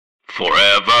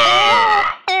Forever.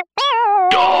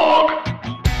 Dog.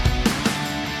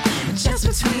 Just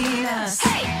between us.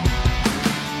 Hey.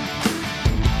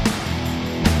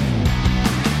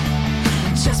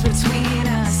 Just between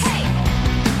us. Hey.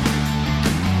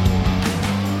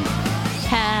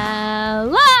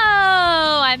 Hello,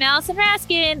 I'm Allison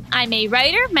Raskin. I'm a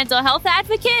writer, mental health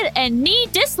advocate, and knee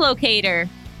dislocator.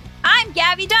 I'm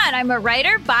Gabby Dunn. I'm a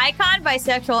writer, bicon,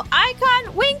 bisexual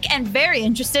icon, wink, and very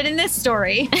interested in this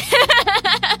story. Okay,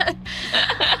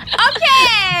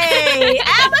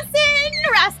 Allison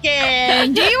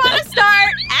Raskin, do you want to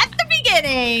start at the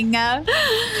beginning?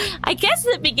 I guess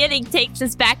the beginning takes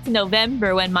us back to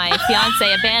November when my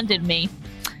fiance abandoned me.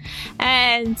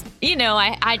 And, you know,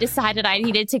 I decided I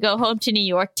needed to go home to New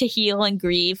York to heal and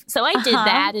grieve. So I did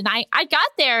that. And I got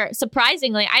there,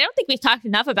 surprisingly. I don't think we've talked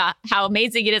enough about how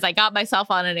amazing it is. I got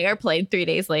myself on an airplane 3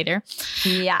 days later.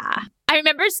 Yeah. I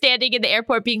remember standing in the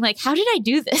airport being like, how did I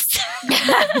do this?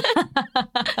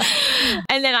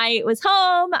 And then I was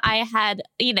home. I had,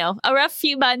 you know, a rough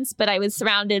few months, but I was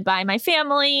surrounded by my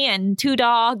family and 2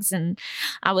 dogs. And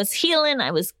I was healing.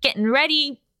 I was getting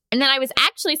ready. And then I was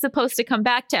actually supposed to come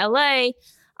back to LA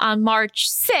on March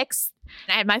 6th.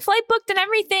 I had my flight booked and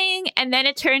everything. And then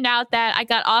it turned out that I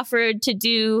got offered to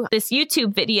do this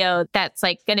YouTube video that's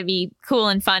like going to be cool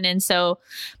and fun. And so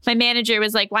my manager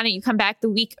was like, why don't you come back the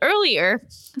week earlier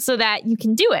so that you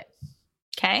can do it?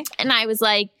 Okay. And I was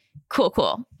like,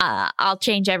 cool. I'll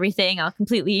change everything. I'll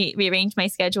completely rearrange my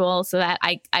schedule so that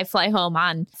I fly home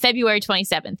on February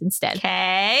 27th instead.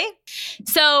 Okay.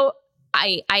 So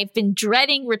I've been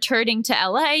dreading returning to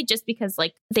LA just because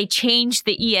like they changed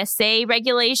the ESA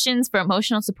regulations for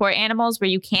emotional support animals where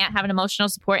you can't have an emotional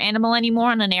support animal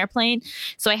anymore on an airplane.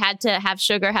 So I had to have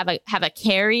Sugar have a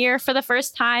carrier for the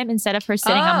first time instead of her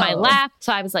sitting on my lap.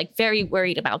 So I was like very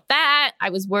worried about that. I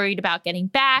was worried about getting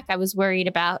back. I was worried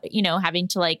about, you know, having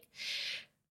to like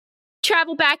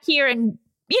travel back here and,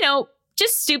 you know,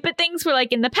 just stupid things were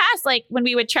like in the past, like when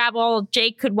we would travel,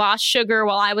 Jake could wash Sugar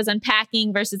while I was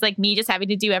unpacking versus like me just having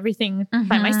to do everything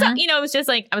by myself. You know, it was just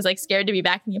like, I was like scared to be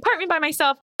back in the apartment by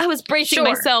myself. I was bracing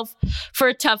myself for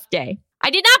a tough day.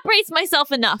 I did not brace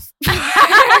myself enough for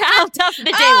how tough the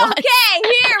day was. Okay,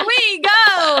 here we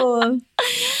go.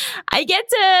 I get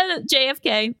to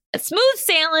JFK, smooth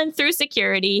sailing through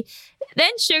security.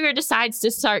 Then Sugar decides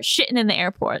to start shitting in the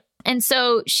airport. And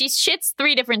so she shits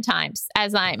 3 different times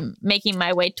as I'm making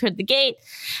my way toward the gate.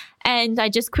 And I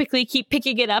just quickly keep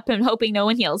picking it up and hoping no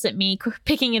one yells at me,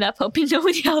 picking it up, hoping no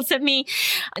one yells at me.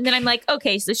 And then I'm like,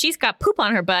 okay, so she's got poop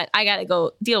on her butt. I got to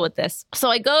go deal with this. So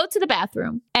I go to the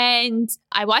bathroom and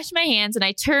I wash my hands and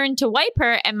I turn to wipe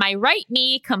her and my right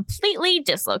knee completely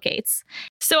dislocates.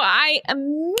 So I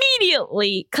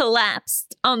immediately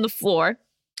collapsed on the floor.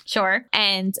 Sure.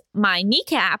 And my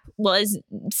kneecap was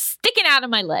sticking out of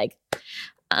my leg.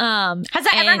 Has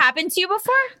that ever happened to you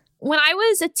before? When I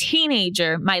was a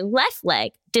teenager, my left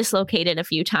leg dislocated a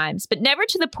few times, but never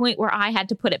to the point where I had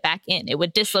to put it back in. It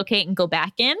would dislocate and go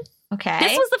back in. Okay.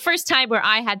 This was the first time where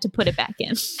I had to put it back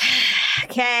in.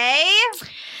 Okay.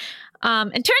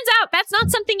 And turns out that's not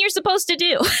something you're supposed to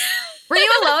do. Were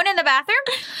you alone in the bathroom?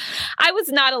 I was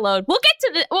not alone. We'll get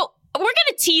to we're going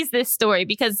to tease this story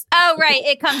because... Oh, right.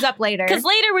 It comes up later. Because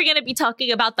later we're going to be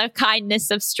talking about the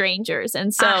kindness of strangers.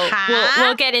 And so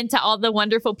we'll get into all the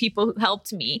wonderful people who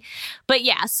helped me. But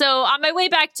yeah, so on my way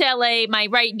back to LA, my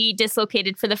right knee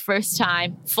dislocated for the first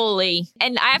time fully.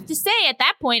 And I have to say, at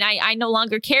that point, I no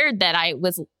longer cared that I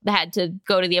had to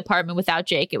go to the apartment without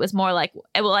Jake. It was more like,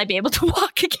 will I be able to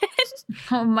walk again?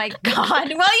 Oh my God. Well,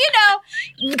 you know,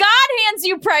 God hands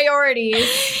you priorities.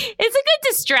 It's a good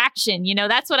distraction. You know,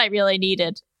 that's what I really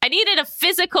needed. I needed a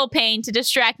physical pain to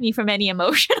distract me from any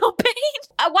emotional pain.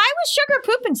 Why was Sugar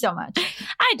pooping so much?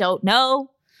 I don't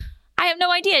know. I have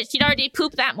no idea. She'd already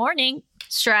pooped that morning.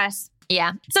 Stress.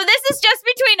 Yeah. So this is Just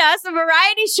Between Us, a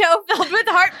variety show filled with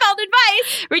heartfelt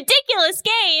advice, ridiculous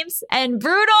games, and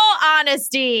brutal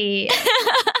honesty.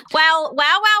 Wow.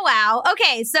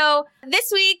 Okay, so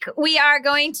this week we are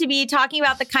going to be talking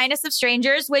about the kindness of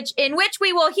strangers, in which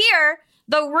we will hear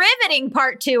the riveting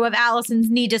part 2 of Allison's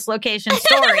knee dislocation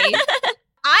story.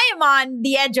 I am on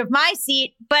the edge of my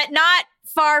seat, but not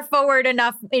far forward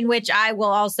enough in which I will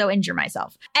also injure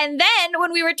myself. And then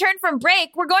when we return from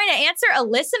break, we're going to answer a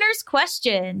listener's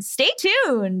question. Stay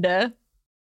tuned.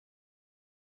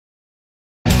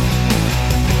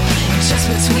 Just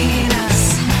between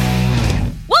us.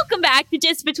 Welcome back to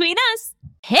Just Between Us.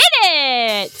 Hit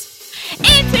it!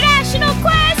 International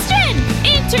question!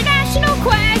 International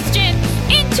question!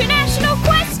 International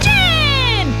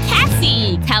question!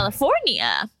 Cassie,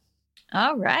 California.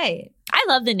 All right. I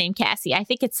love the name Cassie. I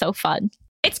think it's so fun.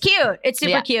 It's cute. It's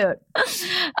super cute.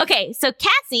 Okay, so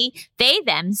Cassie, they,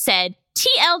 them said,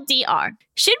 TLDR.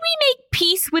 Should we make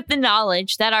peace with the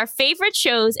knowledge that our favorite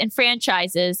shows and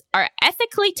franchises are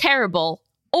ethically terrible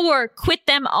or quit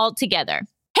them altogether?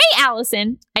 Hey,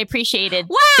 Allison. I appreciated.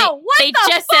 Wow, They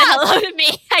just said hello to me.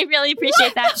 I really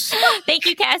appreciate that. Thank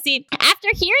you, Cassie. After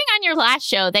hearing on your last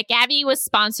show that Gabby was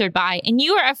sponsored by and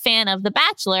you are a fan of The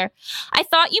Bachelor, I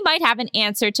thought you might have an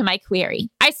answer to my query.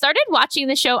 I started watching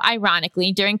the show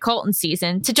ironically during Colton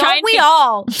season to try Don't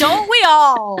we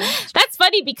all? That's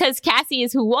funny because Cassie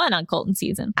is who won on Colton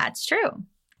season. That's true.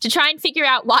 To try and figure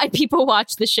out why people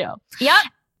watch the show. Yep.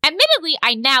 Admittedly,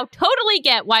 I now totally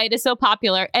get why it is so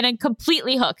popular and I'm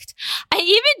completely hooked. I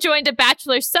even joined a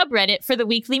Bachelor subreddit for the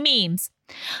weekly memes.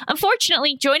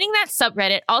 Unfortunately, joining that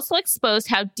subreddit also exposed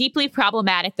how deeply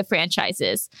problematic the franchise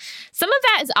is. Some of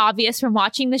that is obvious from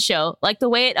watching the show, like the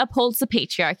way it upholds the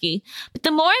patriarchy, but the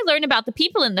more I learn about the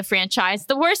people in the franchise,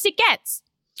 the worse it gets.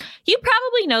 You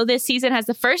probably know this season has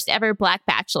the first ever Black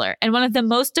Bachelor and one of the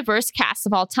most diverse casts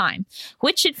of all time,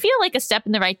 which should feel like a step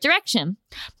in the right direction.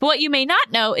 But what you may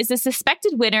not know is the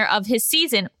suspected winner of his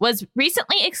season was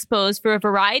recently exposed for a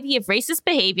variety of racist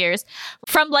behaviors,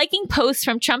 from liking posts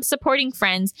from Trump supporting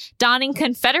friends donning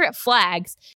Confederate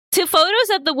flags to photos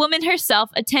of the woman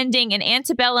herself attending an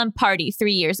antebellum party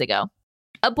 3 years ago.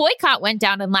 A boycott went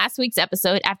down in last week's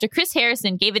episode after Chris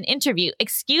Harrison gave an interview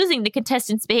excusing the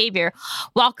contestants' behavior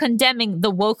while condemning the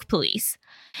woke police.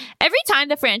 Every time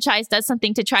the franchise does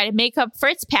something to try to make up for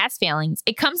its past failings,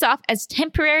 it comes off as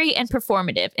temporary and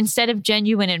performative instead of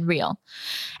genuine and real.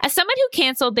 As someone who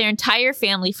canceled their entire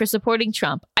family for supporting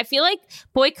Trump, I feel like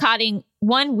boycotting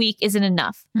 1 week isn't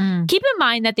enough. Keep in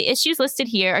mind that the issues listed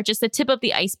here are just the tip of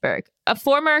the iceberg. A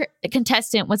former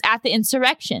contestant was at the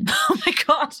insurrection. Oh my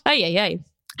God.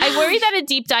 I worry that a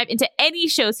deep dive into any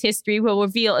show's history will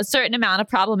reveal a certain amount of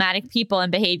problematic people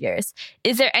and behaviors.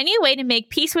 Is there any way to make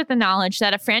peace with the knowledge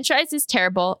that a franchise is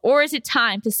terrible, or is it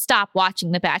time to stop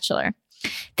watching The Bachelor?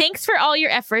 Thanks for all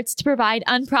your efforts to provide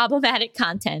unproblematic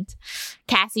content.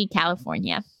 Cassie,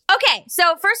 California. Okay,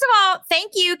 so first of all,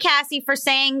 thank you, Cassie, for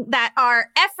saying that our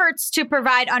efforts to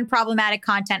provide unproblematic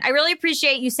content. I really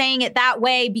appreciate you saying it that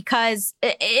way because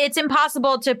it's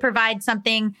impossible to provide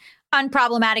something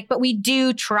unproblematic, but we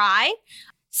do try.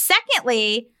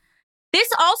 Secondly, this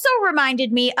also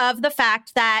reminded me of the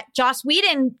fact that Joss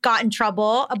Whedon got in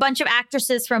trouble. A bunch of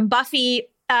actresses from Buffy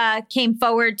came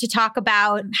forward to talk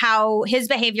about how his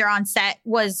behavior on set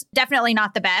was definitely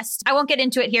not the best. I won't get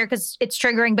into it here because it's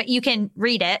triggering, but you can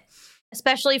read it,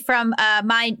 especially from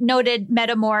my noted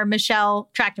metamor, Michelle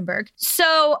Trachtenberg.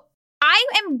 So I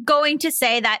am going to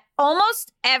say that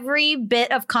almost every bit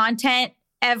of content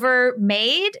ever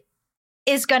made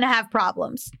is going to have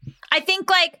problems. I think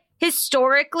like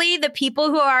historically, the people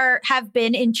who have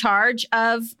been in charge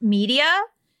of media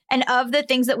and of the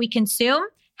things that we consume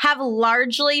have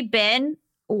largely been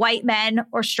white men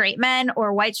or straight men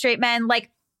or white straight men. Like,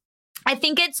 I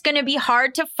think it's going to be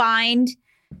hard to find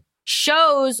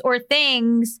shows or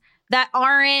things that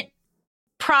aren't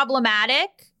problematic.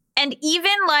 And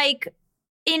even like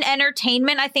in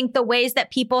entertainment, I think the ways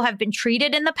that people have been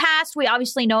treated in the past, we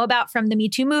obviously know about from the Me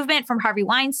Too movement, from Harvey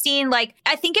Weinstein. Like,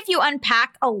 I think if you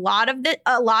unpack a lot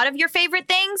of your favorite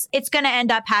things, it's going to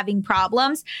end up having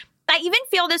problems. I even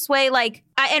feel this way, like,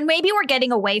 and maybe we're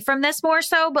getting away from this more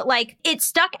so, but like, it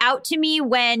stuck out to me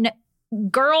when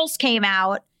Girls came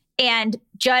out and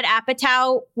Judd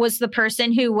Apatow was the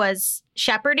person who was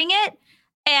shepherding it.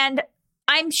 And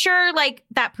I'm sure like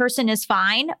that person is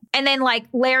fine. And then like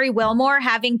Larry Wilmore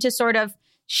having to sort of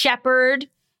shepherd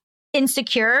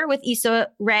Insecure with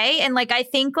Issa Rae. And like, I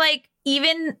think like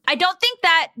I don't think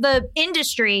that the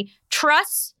industry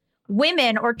trusts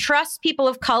women or trusts people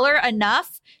of color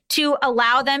enough to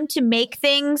allow them to make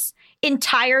things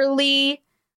entirely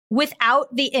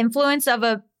without the influence of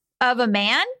a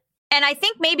man. And I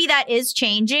think maybe that is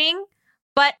changing,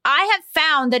 but I have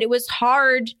found that it was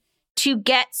hard to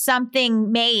get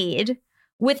something made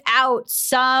without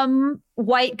some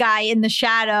white guy in the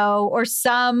shadow or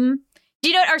some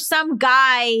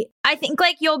guy. I think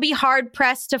like you'll be hard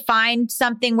pressed to find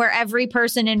something where every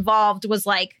person involved was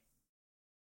like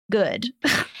good.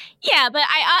 Yeah, but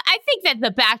I think that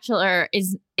The Bachelor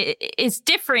is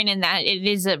different in that it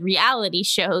is a reality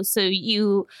show. So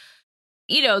you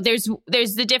know, there's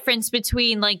the difference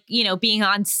between like, you know, being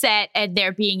on set and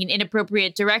there being an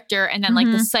inappropriate director and then like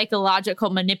the psychological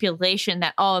manipulation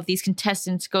that all of these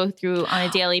contestants go through on a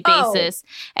daily basis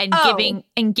and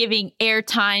giving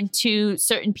airtime to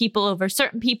certain people over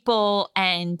certain people.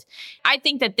 And I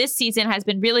think that this season has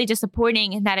been really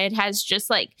disappointing in that it has just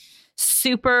like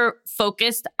super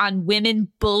focused on women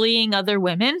bullying other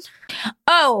women.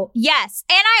 Oh, yes.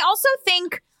 And I also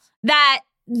think that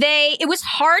it was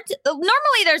hard.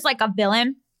 Normally there's like a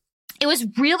villain. It was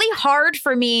really hard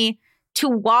for me to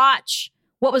watch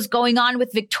what was going on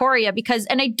with Victoria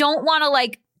and I don't want to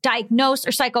like diagnose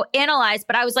or psychoanalyze,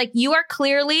 but I was like,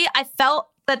 I felt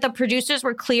that the producers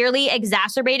were clearly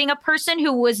exacerbating a person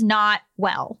who was not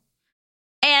well.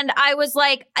 And I was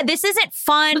like, this isn't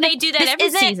fun. But they do that every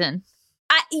season.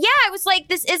 I was like,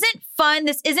 this isn't fun.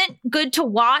 This isn't good to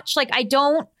watch. Like,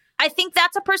 I think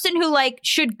that's a person who like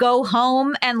should go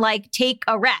home and like take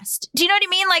a rest. Do you know what I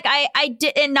mean? Like I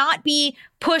did and not be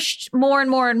pushed more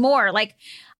and more and more. Like,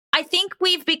 I think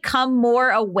we've become more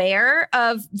aware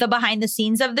of the behind the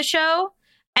scenes of the show.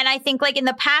 And I think like in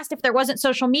the past, if there wasn't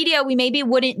social media, we maybe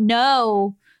wouldn't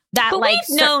know that. But like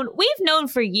we've known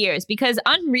for years because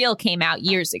Unreal came out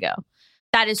years ago.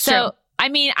 That is true. I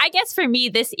mean, I guess for me,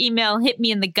 this email hit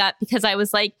me in the gut because I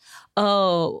was like,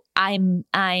 oh, I'm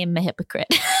a hypocrite.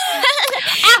 100%.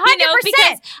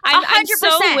 Because I'm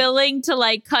so willing to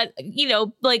like cut,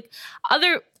 like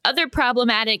other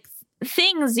problematic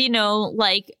things,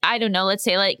 like, I don't know, let's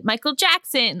say like Michael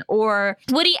Jackson or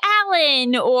Woody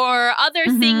Allen or other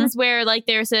things where like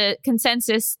there's a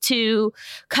consensus to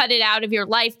cut it out of your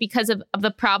life because of the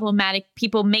problematic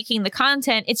people making the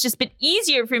content. It's just been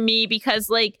easier for me because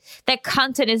like that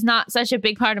content is not such a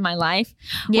big part of my life.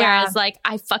 Yeah. Whereas like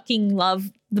I fucking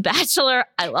love The Bachelor.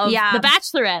 I love The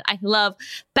Bachelorette. I love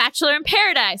Bachelor in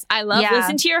Paradise. I love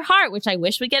Listen to Your Heart, which I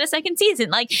wish would get a second season.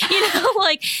 Like,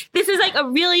 like this is like a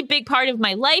really big part of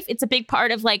my life. It's a big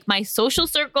part of like my social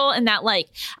circle and that like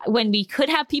when we could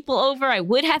have people over, I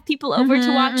would have people over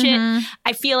to watch it.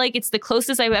 I feel like it's the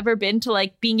closest I've ever been to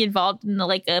like being involved in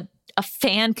like a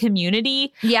fan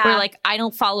community where like I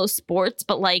don't follow sports,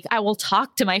 but like I will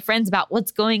talk to my friends about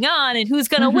what's going on and who's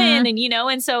going to win. And,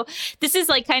 and so this is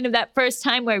like kind of that first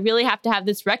time where I really have to have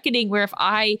this reckoning where if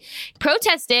I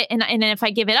protest it and then if I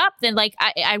give it up, then like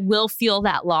I will feel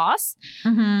that loss.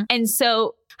 And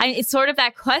so it's sort of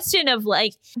that question of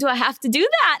like, do I have to do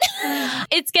that?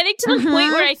 It's getting to the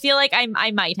point where I feel like I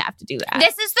might have to do that.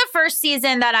 This is the first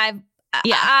season that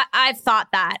I've thought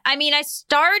that. I mean, I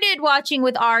started watching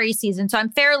with Ari's season, so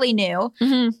I'm fairly new.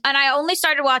 And I only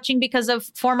started watching because of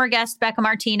former guest Becca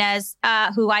Martinez,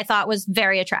 who I thought was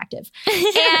very attractive.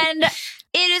 And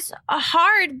it is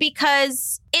hard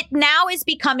because it now is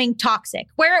becoming toxic,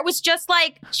 where it was just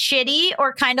like shitty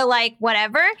or kind of like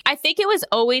whatever. I think it was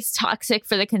always toxic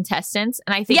for the contestants.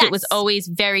 And I think it was always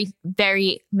very,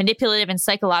 very manipulative and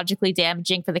psychologically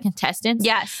damaging for the contestants.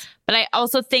 Yes. But I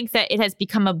also think that it has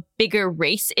become a bigger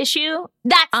race issue.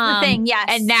 That's the thing, yes.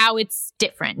 And now it's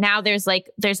different. Now there's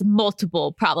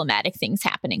multiple problematic things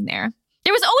happening there.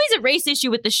 There was always a race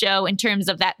issue with the show in terms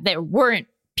of that there weren't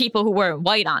people who weren't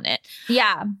white on it.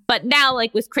 Yeah. But now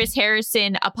like with Chris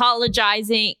Harrison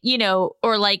apologizing,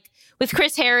 or like with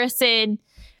Chris Harrison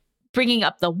bringing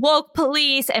up the woke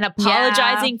police and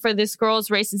apologizing for this girl's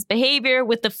racist behavior,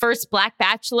 with the first Black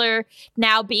Bachelor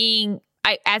now being,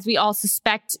 as we all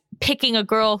suspect, picking a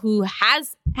girl who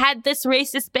has had this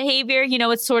racist behavior.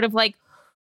 It's sort of like,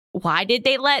 why did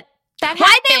they let that happen?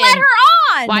 Why'd they let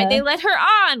her on? Why'd they let her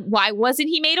on? Why wasn't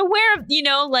he made aware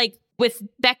of, like with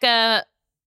Becca...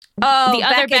 Oh, the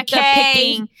other Becca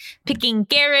K. picking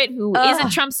Garrett, who is a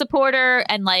Trump supporter,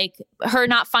 and like her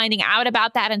not finding out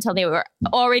about that until they were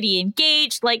already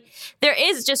engaged. Like there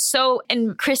is just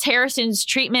and Chris Harrison's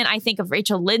treatment, I think, of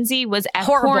Rachel Lindsay was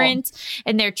abhorrent,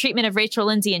 and their treatment of Rachel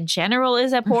Lindsay in general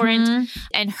is abhorrent,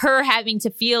 and her having to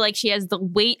feel like she has the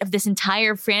weight of this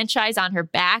entire franchise on her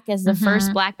back as the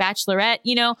first Black Bachelorette,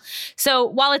 So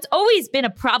while it's always been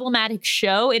a problematic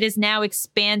show, it is now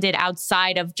expanded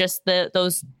outside of just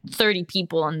those 30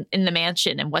 people in the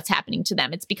mansion and what's happening to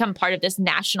them. It's become part of this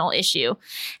national issue.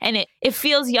 And it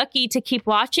feels yucky to keep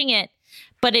watching it,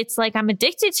 but it's like I'm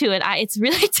addicted to it. It's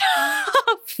really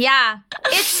tough. Yeah.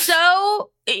 It's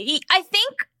so... I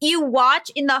think you watch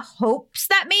in the hopes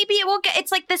that maybe it will get...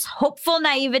 It's like this hopeful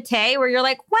naivete where you're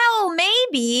like, well,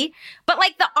 maybe. But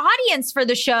like the audience for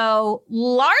the show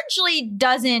largely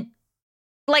doesn't...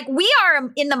 Like we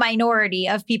are in the minority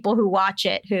of people who watch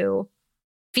it who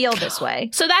feel this way.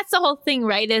 So that's the whole thing,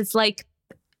 right? Is like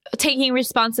taking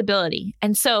responsibility.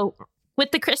 And so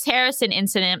with the Chris Harrison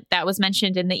incident that was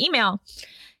mentioned in the email,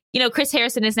 Chris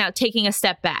Harrison is now taking a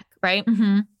step back, right?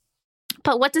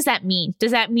 But what does that mean?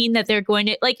 Does that mean that they're going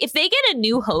to, like, if they get a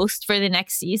new host for the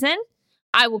next season,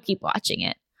 I will keep watching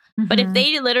it. But if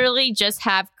they literally just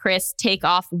have Chris take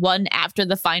off one after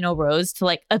the final rose to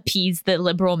like appease the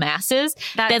liberal masses,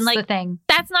 then like the thing.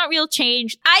 That's not real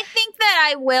change. I think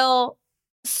that I will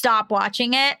stop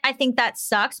watching it. I think that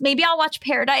sucks. Maybe I'll watch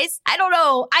Paradise. I don't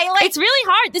know. It's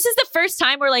really hard. This is the first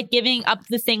time where like giving up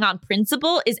the thing on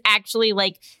principle is actually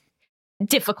like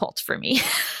difficult for me.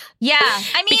 Yeah.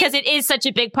 I mean, because it is such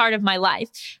a big part of my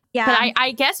life. yeah. But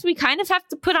I guess we kind of have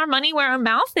to put our money where our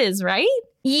mouth is, right?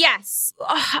 Yes.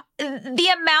 Ugh, the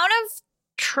amount of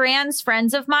trans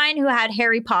friends of mine who had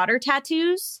Harry Potter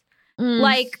tattoos,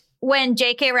 like when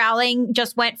J.K. Rowling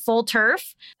just went full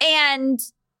turf. And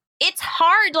it's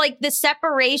hard, like the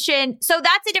separation. So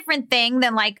that's a different thing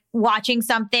than like watching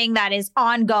something that is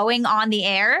ongoing on the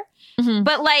air.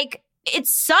 But like, it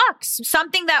sucks.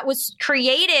 Something that was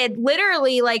created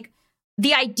literally like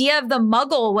the idea of the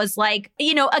Muggle was like,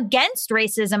 you know, against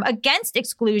racism, against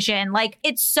exclusion. Like,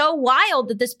 it's so wild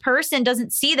that this person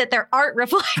doesn't see that their art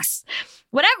reflects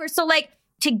whatever. So like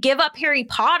to give up Harry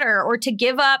Potter or to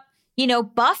give up, you know,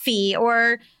 Buffy,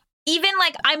 or even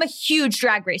like, I'm a huge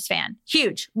Drag Race fan.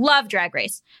 Huge. Love Drag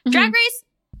Race. Drag Race,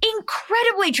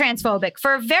 incredibly transphobic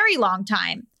for a very long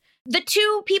time. The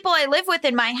two people I live with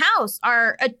in my house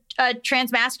are a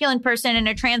trans masculine person and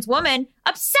a trans woman,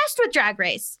 obsessed with Drag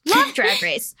Race, love Drag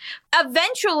Race.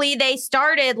 Eventually, they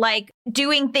started like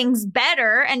doing things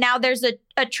better. And now there's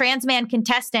a trans man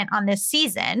contestant on this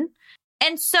season.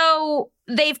 And so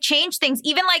they've changed things.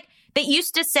 Even like they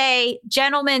used to say,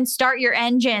 gentlemen, start your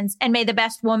engines and may the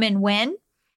best woman win.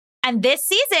 And this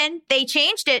season, they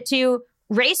changed it to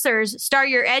racers, start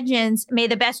your engines, may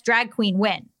the best drag queen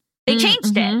win. They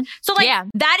changed it. So like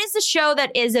that is a show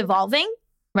that is evolving.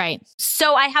 Right.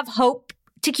 So I have hope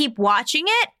to keep watching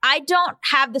it. I don't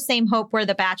have the same hope where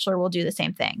The Bachelor will do the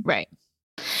same thing. Right.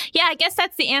 Yeah, I guess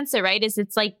that's the answer, right? Is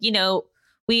it's like, you know,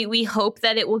 we hope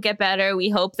that it will get better. We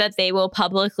hope that they will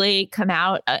publicly come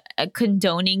out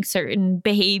condoning certain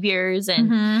behaviors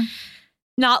and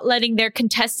not letting their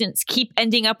contestants keep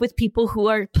ending up with people who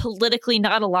are politically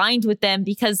not aligned with them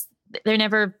because they're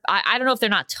never, I don't know if they're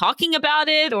not talking about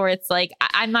it or it's like,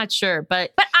 I'm not sure.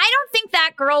 But I don't think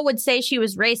that girl would say she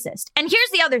was racist. And here's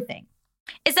the other thing,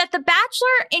 is that The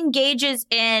Bachelor engages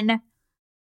in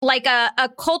like a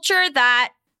culture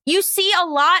that you see a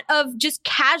lot of just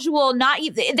casual,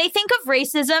 they think of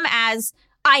racism as,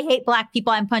 I hate black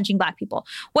people, I'm punching black people.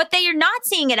 What they are not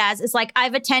seeing it as is like,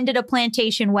 I've attended a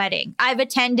plantation wedding. I've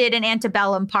attended an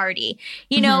antebellum party.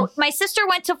 You know, my sister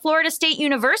went to Florida State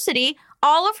University.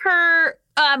 All of her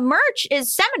merch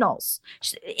is Seminoles,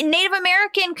 Native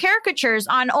American caricatures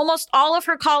on almost all of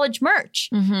her college merch.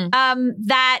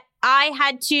 That I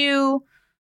had to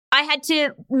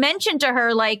mention to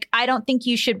her, like, I don't think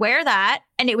you should wear that.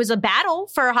 And it was a battle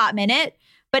for a hot minute.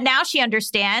 But now she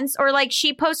understands. Or like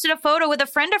she posted a photo with a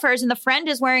friend of hers and the friend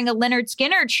is wearing a Leonard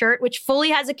Skinner shirt, which fully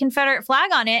has a Confederate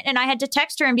flag on it. And I had to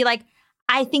text her and be like,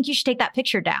 I think you should take that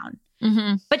picture down.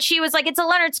 But she was like, it's a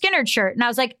Leonard Skinner shirt. And I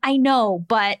was like, I know,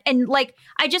 but, and like,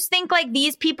 I just think like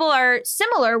these people are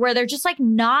similar where they're just like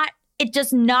it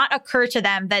does not occur to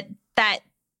them that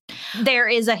there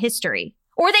is a history,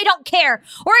 or they don't care,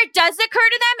 or it does occur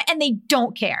to them and they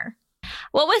don't care.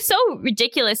 What was so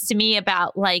ridiculous to me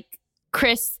about like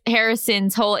Chris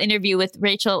Harrison's whole interview with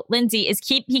Rachel Lindsay is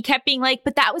he kept being like,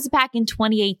 but that was back in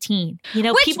 2018. You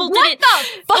know, people didn't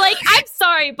like, I'm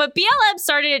sorry, but BLM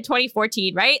started in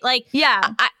 2014, right? Like, yeah.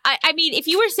 I mean, if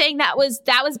you were saying that was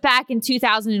back in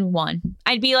 2001,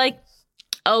 I'd be like,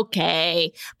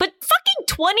 okay, but fucking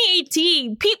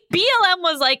 2018, BLM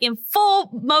was like in full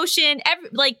motion.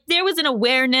 Like there was an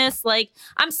awareness. Like,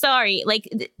 I'm sorry, like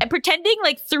pretending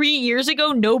like 3 years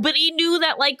ago nobody knew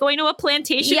that like going to a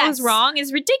plantation was wrong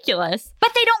is ridiculous. But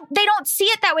they don't see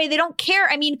it that way. They don't care.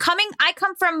 I mean, I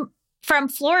come from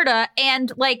Florida,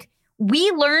 and like we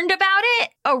learned about it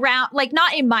around, like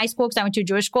not in my school because I went to a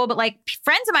Jewish school, but like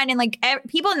friends of mine and like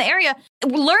people in the area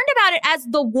learned about it as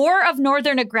the War of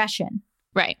Northern Aggression.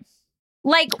 Right.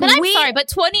 Like, but I'm sorry, but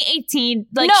 2018,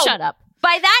 like, no, shut up.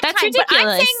 By that That's time, ridiculous. But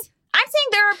I'm saying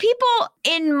there are people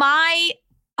in my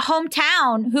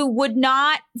hometown who would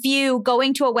not view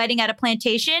going to a wedding at a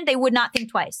plantation. They would not think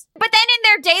twice. But then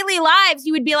in their daily lives,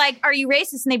 you would be like, are you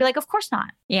racist? And they'd be like, of course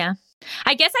not. Yeah.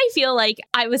 I guess I feel like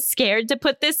I was scared to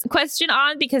put this question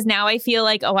on because now I feel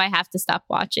like, oh, I have to stop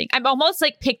watching. I'm almost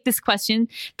like picked this question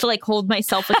to like hold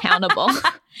myself accountable.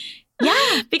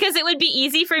 Yeah, because it would be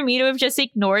easy for me to have just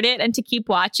ignored it and to keep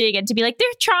watching and to be like, they're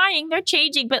trying, they're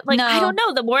changing. But like, I don't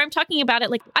know. The more I'm talking about it,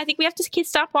 like, I think we have to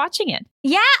stop watching it.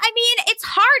 Yeah, I mean, it's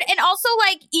hard. And also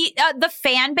like the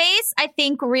fan base, I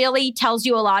think really tells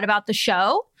you a lot about the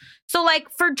show. So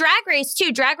like for Drag Race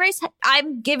too, Drag Race,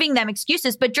 I'm giving them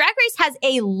excuses, but Drag Race has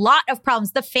a lot of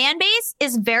problems. The fan base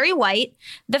is very white.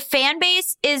 The fan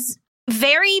base is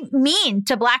very mean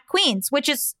to Black queens, which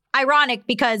is ironic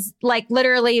because like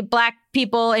literally black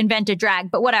people invented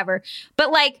drag, but whatever.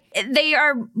 But like they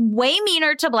are way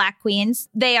meaner to black queens.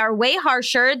 They are way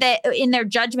harsher in their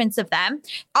judgments of them.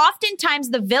 Oftentimes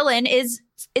the villain is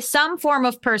some form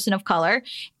of person of color.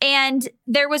 And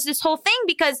there was this whole thing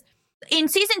because in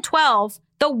season 12,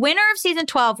 the winner of season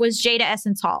 12 was Jada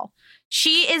Essence Hall.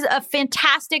 She is a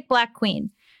fantastic black queen.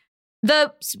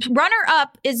 The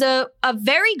runner-up is a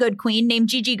very good queen named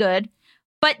Gigi Good,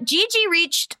 but Gigi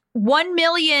reached 1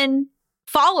 million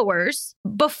followers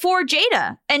before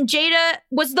Jada, and Jada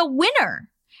was the winner.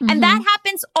 Mm-hmm. And that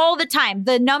happens all the time.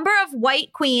 The number of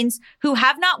white queens who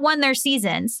have not won their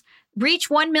seasons reach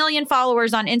 1 million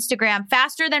followers on Instagram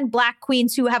faster than black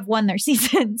queens who have won their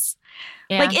seasons.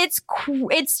 Yeah. Like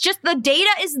it's just the data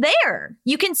is there.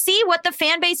 You can see what the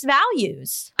fan base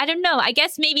values. I don't know. I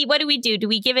guess maybe what do we do? Do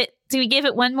we give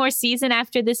it one more season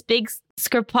after this big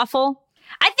skerpuffle?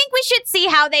 I think we should see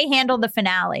how they handle the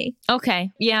finale.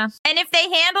 Okay. Yeah. And if they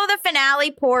handle the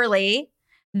finale poorly,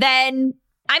 then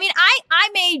I mean, I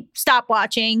may stop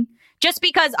watching just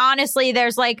because honestly,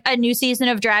 there's like a new season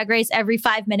of Drag Race every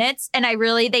 5 minutes. And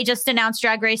they just announced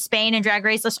Drag Race Spain and Drag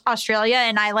Race Australia.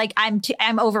 And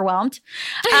I'm overwhelmed.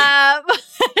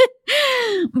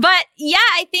 But yeah,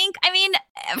 I mean,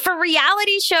 for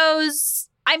reality shows,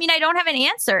 I mean, I don't have an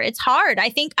answer. It's hard.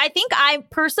 I think I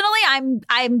personally,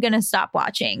 I'm going to stop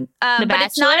watching. The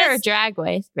Bachelor or Drag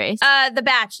Race? The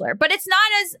Bachelor. But it's not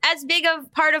as big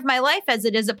of part of my life as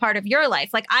it is a part of your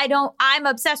life. Like I'm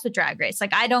obsessed with Drag Race.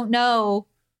 Like I don't know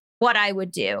what I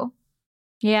would do.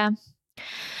 Yeah.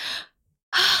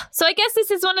 So I guess this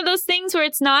is one of those things where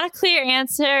it's not a clear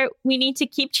answer. We need to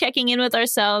keep checking in with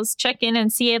ourselves, check in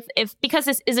and see if because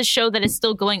this is a show that is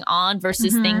still going on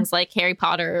versus things like Harry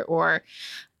Potter or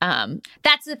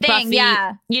that's the thing. Buffy,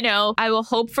 yeah. You know, I will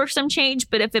hope for some change,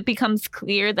 but if it becomes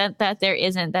clear that there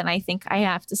isn't, then I think I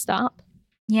have to stop.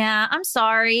 Yeah, I'm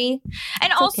sorry.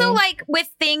 And it's also okay. like with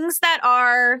things that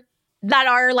are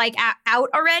like out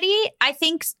already, I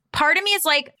think part of me is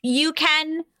like you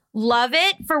can love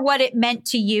it for what it meant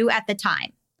to you at the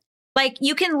time. Like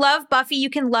you can love Buffy, you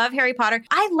can love Harry Potter.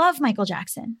 I love Michael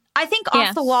Jackson. I think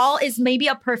Off the Wall is maybe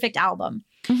a perfect album.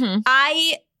 Mm-hmm.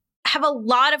 I have a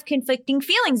lot of conflicting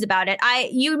feelings about it.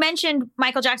 You mentioned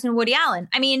Michael Jackson and Woody Allen.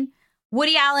 I mean,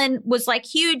 Woody Allen was like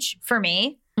huge for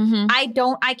me. Mm-hmm.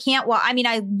 I can't watch. I mean,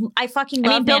 I fucking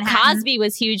love Bill Manhattan. Cosby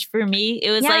was huge for me.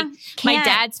 It was my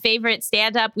dad's favorite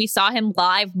stand-up. We saw him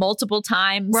live multiple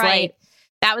times. Right. Like,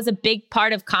 that was a big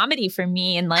part of comedy for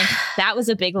me. And like, that was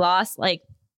a big loss. Like,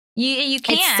 you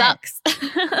can't. It sucks.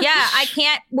 Yeah, I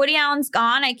can't. Woody Allen's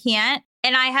gone. I can't.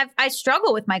 And I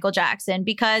struggle with Michael Jackson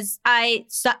because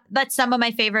that's some of my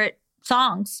favorite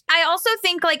songs. I also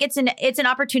think like it's an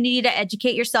opportunity to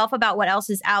educate yourself about what else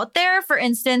is out there. For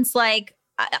instance, like,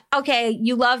 okay,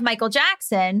 you love Michael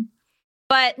Jackson,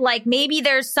 but like maybe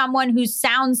there's someone who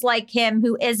sounds like him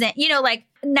who isn't, you know, like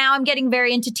now I'm getting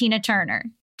very into Tina Turner.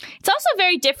 It's also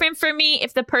very different for me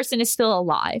if the person is still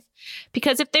alive,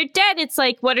 because if they're dead, it's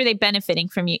like, what are they benefiting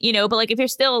from you? You know, but like if you're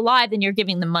still alive, then you're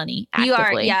giving them money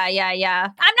actively. You are. Yeah.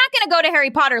 I'm not going to go to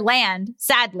Harry Potter land,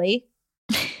 sadly.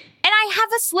 And I have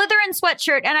a Slytherin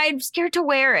sweatshirt and I'm scared to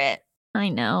wear it. I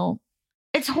know.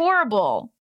 It's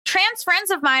horrible. Trans friends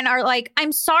of mine are like,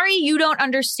 I'm sorry you don't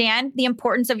understand the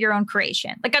importance of your own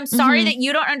creation. Like, I'm sorry that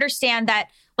you don't understand that,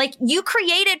 like, you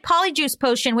created Polyjuice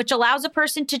Potion, which allows a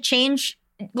person to change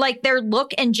like their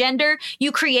look and gender.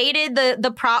 You created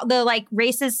the like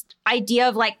racist idea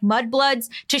of like mudbloods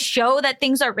to show that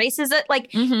things are racist.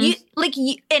 Like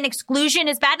and exclusion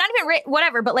is bad. Not even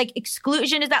whatever, but like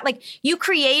exclusion is bad. Like you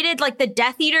created like the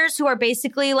Death Eaters who are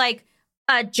basically like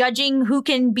judging who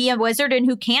can be a wizard and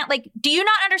who can't. Like, do you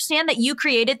not understand that you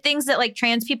created things that like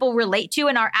trans people relate to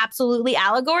and are absolutely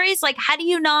allegories? Like, how do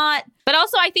you not? But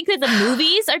also, I think that the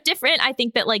movies are different. I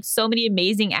think that like so many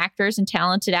amazing actors and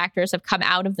talented actors have come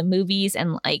out of the movies,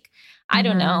 and like, I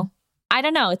don't know.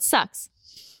 It sucks.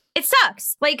 It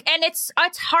sucks. Like, and it's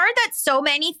hard that so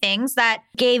many things that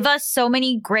gave us so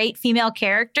many great female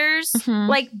characters,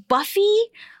 like Buffy,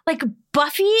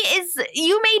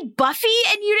 you made Buffy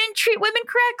and you didn't treat women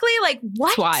correctly. Like,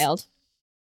 what? It's wild.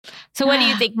 So what do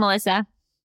you think, Melissa?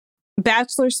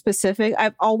 Bachelor specific,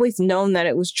 I've always known that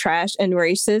it was trash and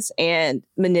racist and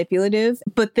manipulative.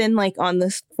 But then like on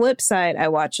the flip side, I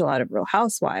watch a lot of Real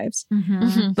Housewives.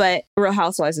 But Real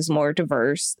Housewives is more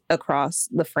diverse across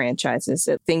the franchises.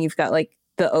 Then you've got like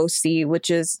the OC, which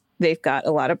is they've got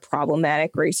a lot of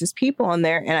problematic racist people on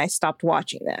there, and I stopped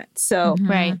watching that. So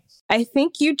Right. I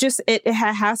think it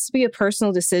has to be a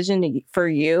personal decision for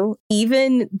you.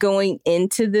 Even going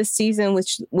into this season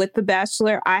with The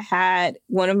Bachelor, I had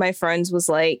one of my friends was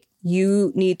like,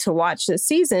 you need to watch this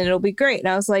season. It'll be great. And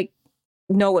I was like,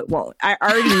 no, it won't. I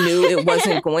already knew it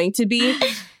wasn't going to be.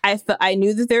 I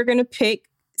knew that they're going to pick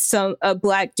a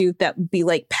black dude that would be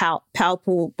like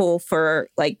palpable for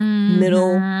like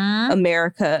middle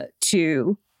America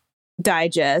to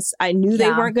digest. I knew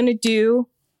they weren't going to do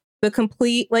the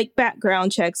complete like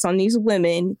background checks on these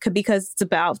women because it's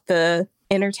about the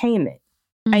entertainment.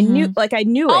 I knew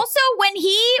it. Also, when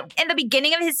he, in the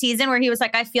beginning of his season, where he was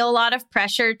like, I feel a lot of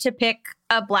pressure to pick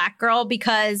a black girl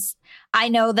because I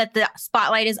know that the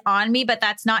spotlight is on me, but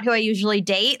that's not who I usually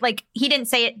date. Like, he didn't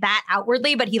say it that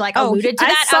outwardly, but he like alluded to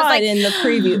that. I saw was like, it in the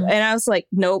preview, and I was like,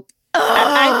 nope.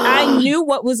 I knew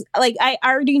what was like. I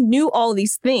already knew all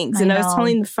these things, and I was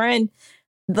telling the friend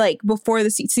like before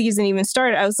the season even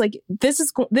started, I was like, this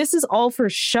is all for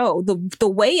show. The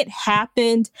way it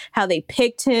happened, how they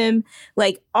picked him,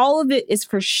 like all of it is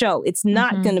for show. It's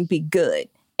not going to be good.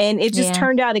 And it just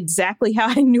turned out exactly how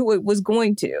I knew it was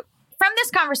going to. From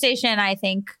this conversation, I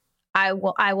think I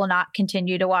will not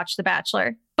continue to watch The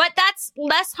Bachelor. But that's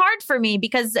less hard for me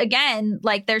because, again,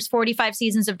 like there's 45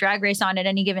 seasons of Drag Race on at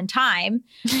any given time.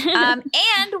 And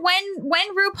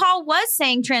when RuPaul was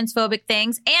saying transphobic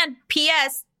things, and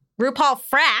P.S., RuPaul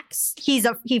fracks, he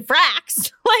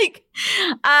fracks, like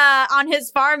on his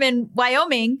farm in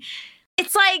Wyoming,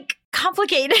 it's like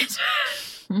complicated.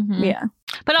 Yeah.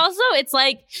 But also, it's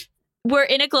like we're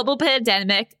in a global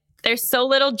pandemic. There's so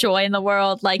little joy in the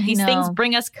world. Like these things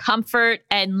bring us comfort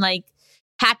and like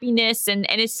happiness, and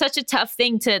it's such a tough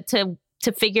thing to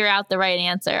figure out the right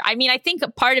answer. I mean, I think a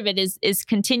part of it is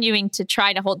continuing to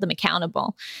try to hold them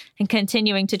accountable and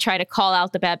continuing to try to call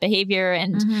out the bad behavior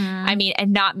and I mean,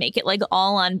 and not make it like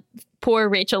all on poor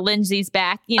Rachel Lindsay's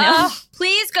back, you know? Oh,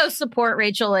 please go support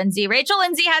Rachel Lindsay. Rachel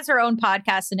Lindsay has her own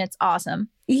podcast and it's awesome.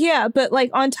 Yeah, but like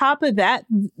on top of that,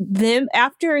 them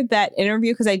after that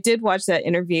interview, because I did watch that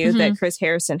interview that Chris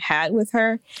Harrison had with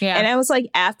her. Yeah. And I was like,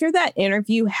 after that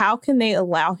interview, how can they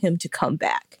allow him to come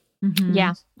back?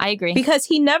 Yeah, I agree. Because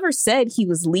he never said he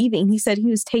was leaving. He said he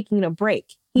was taking a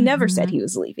break. He never said he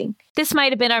was leaving. This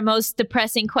might have been our most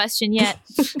depressing question yet.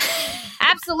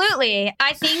 Absolutely.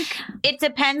 I think it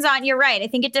depends on, you're right. I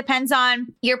think it depends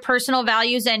on your personal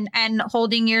values and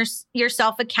holding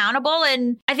yourself accountable.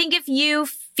 And I think if you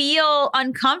feel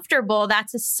uncomfortable,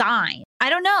 that's a sign. I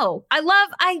don't know.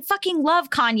 I fucking love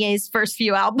Kanye's first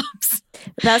few albums.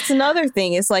 That's another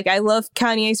thing. It's like, I love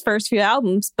Kanye's first few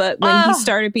albums, but when he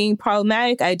started being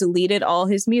problematic, I deleted all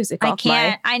his music. I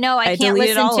can't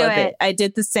deleted listen to it. I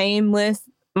did the same with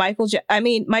Michael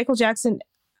Jackson.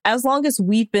 As long as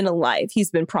we've been alive, he's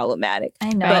been problematic.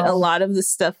 I know. But a lot of the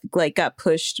stuff like got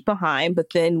pushed behind. But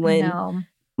then when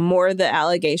more of the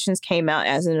allegations came out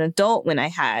as an adult, when I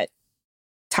had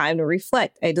time to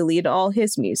reflect, I deleted all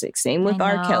his music. Same with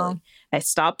R. Kelly. I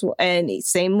stopped, and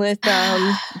same with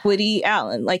Woody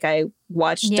Allen. Like I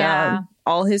watched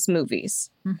all his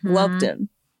movies, loved him,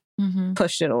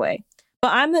 pushed it away.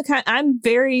 But I'm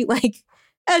very like,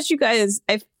 as you guys,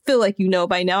 I feel like you know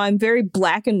by now, I'm very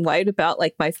black and white about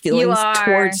like my feelings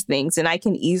towards things, and I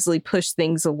can easily push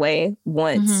things away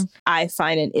once I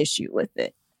find an issue with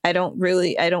it. I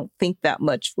don't think that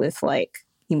much with like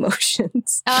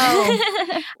emotions.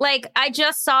 Oh, like I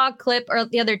just saw a clip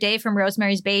the other day from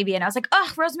Rosemary's Baby, and I was like,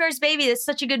 oh, Rosemary's Baby, that's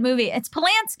such a good movie. It's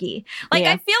Polanski. Like,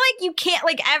 I feel like you can't,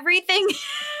 like, everything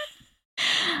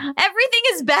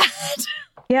is bad.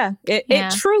 Yeah,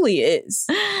 it truly is.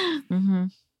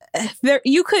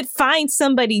 You could find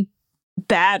somebody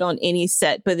bad on any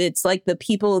set, but it's like the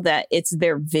people that it's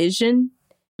their vision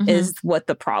is what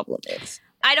the problem is.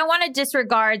 I don't want to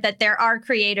disregard that there are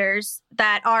creators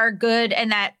that are good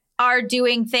and that are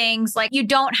doing things. Like, you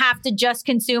don't have to just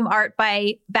consume art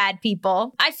by bad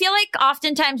people. I feel like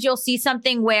oftentimes you'll see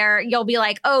something where you'll be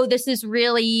like, oh, this is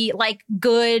really like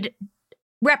good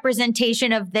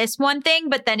representation of this one thing,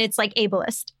 but then it's like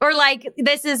ableist, or like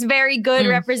this is very good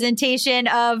representation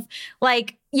of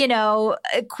like, you know,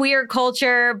 queer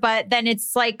culture, but then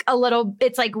it's like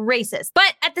it's like racist.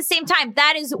 But at the same time,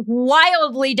 that is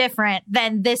wildly different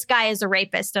than this guy is a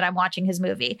rapist and I'm watching his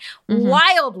movie.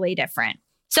 Wildly different.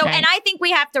 So, and I think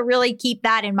we have to really keep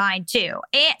that in mind too.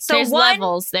 And so there's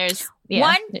levels. There's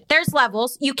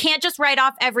levels. You can't just write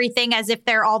off everything as if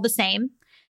they're all the same.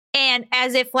 And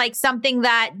as if like something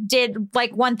that did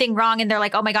like one thing wrong and they're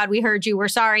like, oh my God, we heard you, we're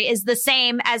sorry, is the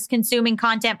same as consuming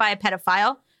content by a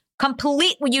pedophile.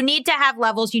 You need to have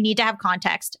levels. You need to have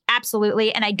context.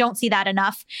 Absolutely. And I don't see that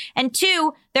enough. And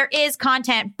two, there is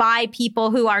content by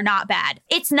people who are not bad.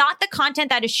 It's not the content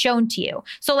that is shown to you.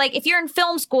 So like if you're in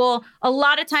film school, a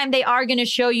lot of time they are going to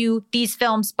show you these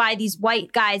films by these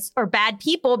white guys or bad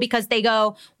people because they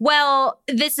go, well,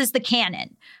 this is the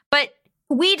canon. But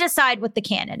we decide what the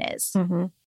canon is. Mm-hmm.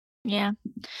 Yeah.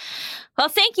 Well,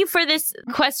 thank you for this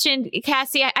question,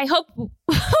 Cassie. I hope it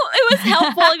was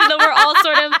helpful, even though we're all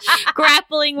sort of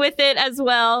grappling with it as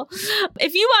well.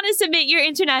 If you want to submit your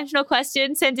international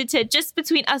question, send it to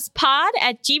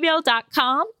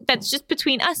justbetweenuspod@gmail.com. That's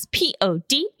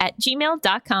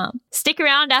justbetweenuspod@gmail.com. Stick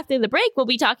around after the break. We'll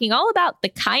be talking all about the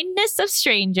kindness of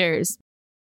strangers.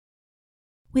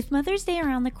 With Mother's Day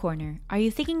around the corner, are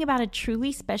you thinking about a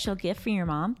truly special gift for your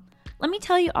mom? Let me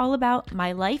tell you all about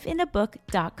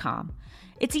mylifeinabook.com.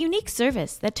 It's a unique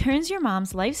service that turns your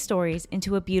mom's life stories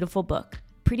into a beautiful book.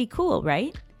 Pretty cool,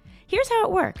 right? Here's how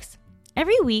it works.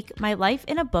 Every week,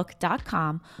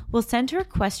 mylifeinabook.com will send her a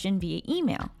question via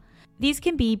email. These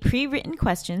can be pre-written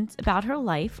questions about her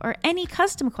life or any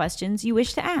custom questions you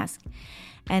wish to ask.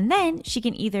 And then she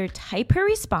can either type her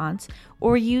response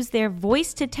or use their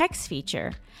voice-to-text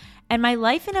feature. And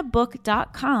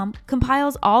mylifeinabook.com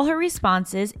compiles all her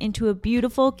responses into a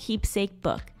beautiful keepsake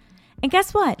book. And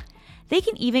guess what? They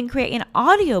can even create an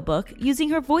audiobook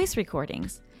using her voice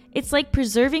recordings. It's like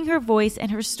preserving her voice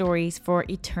and her stories for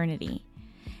eternity.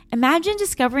 Imagine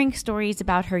discovering stories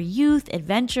about her youth,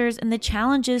 adventures, and the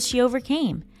challenges she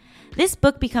overcame. This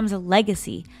book becomes a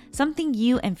legacy, something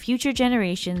you and future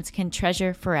generations can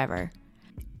treasure forever.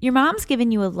 Your mom's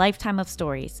given you a lifetime of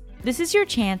stories. This is your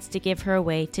chance to give her a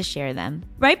way to share them.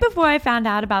 Right before I found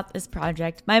out about this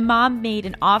project, my mom made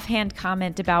an offhand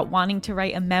comment about wanting to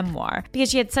write a memoir because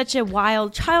she had such a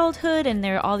wild childhood and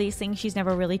there are all these things she's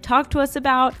never really talked to us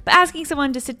about. But asking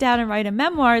someone to sit down and write a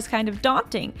memoir is kind of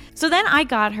daunting. So then I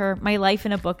got her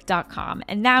mylifeinabook.com,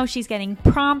 and now she's getting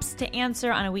prompts to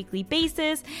answer on a weekly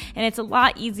basis, and it's a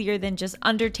lot easier than just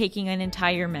undertaking an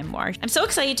entire memoir. I'm so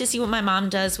excited to see what my mom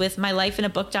does with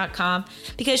mylifeinabook.com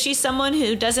because she's someone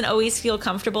who doesn't always feel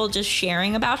comfortable just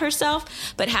sharing about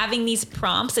herself, but having these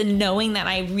prompts and knowing that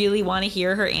I really want to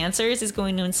hear her answers is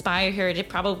going to inspire her to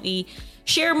probably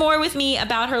share more with me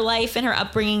about her life and her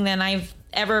upbringing than I've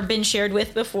ever been shared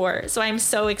with before. So I'm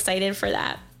so excited for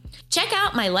that. Check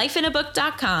out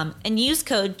mylifeinabook.com and use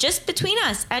code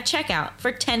JustBetweenUs at checkout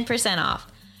for 10% off.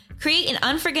 Create an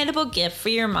unforgettable gift for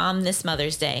your mom this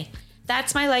Mother's Day.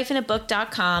 That's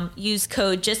mylifeinabook.com. Use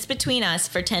code JustBetweenUs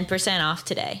for 10% off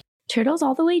today. Turtles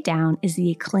All the Way Down is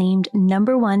the acclaimed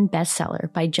 #1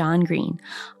 bestseller by John Green,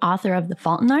 author of The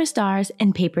Fault in Our Stars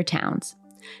and Paper Towns.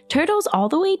 Turtles All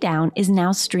the Way Down is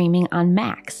now streaming on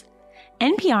Max.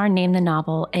 NPR named the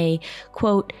novel a,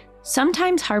 quote,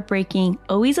 sometimes heartbreaking,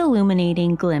 always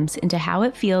illuminating glimpse into how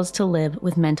it feels to live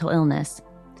with mental illness.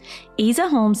 Asa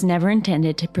Holmes never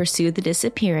intended to pursue the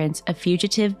disappearance of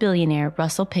fugitive billionaire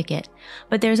Russell Pickett,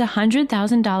 but there's a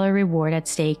 $100,000 reward at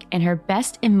stake, and her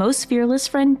best and most fearless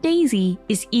friend Daisy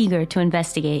is eager to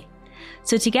investigate.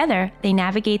 So together, they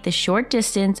navigate the short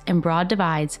distance and broad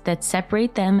divides that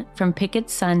separate them from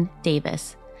Pickett's son,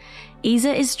 Davis.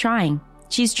 Asa is trying.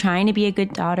 She's trying to be a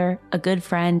good daughter, a good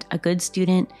friend, a good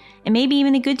student, and maybe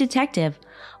even a good detective,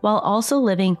 while also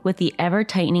living with the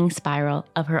ever-tightening spiral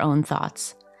of her own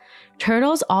thoughts.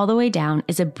 Turtles All the Way Down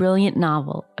is a brilliant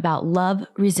novel about love,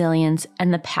 resilience,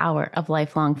 and the power of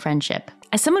lifelong friendship.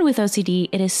 As someone with OCD,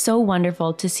 it is so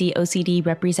wonderful to see OCD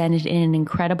represented in an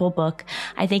incredible book.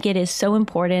 I think it is so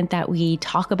important that we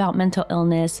talk about mental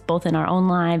illness, both in our own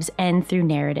lives and through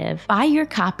narrative. Buy your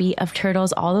copy of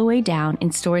Turtles All the Way Down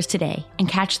in stores today and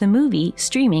catch the movie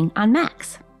streaming on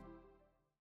Max.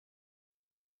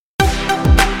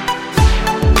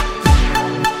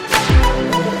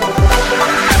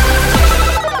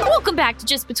 Welcome back to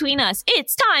Just Between Us.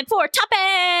 It's time for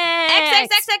topics.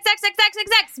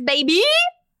 XXXXXXXX, baby.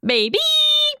 Baby.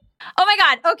 Oh my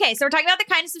God. Okay, so we're talking about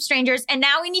the kindness of strangers, and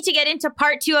now we need to get into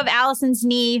part 2 of Allison's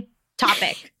knee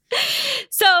topic.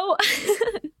 So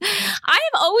I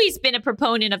have always been a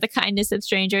proponent of the kindness of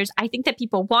strangers. I think that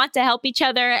people want to help each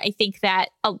other. I think that,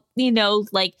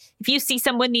 like if you see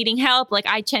someone needing help, like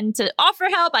I tend to offer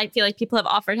help. I feel like people have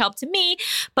offered help to me,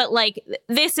 but like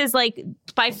this is like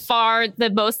by far the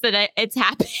most that it's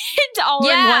happened all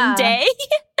in one day.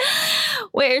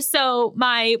 Where so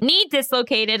my knee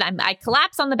dislocated, I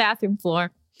collapsed on the bathroom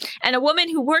floor. And a woman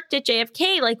who worked at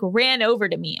JFK like ran over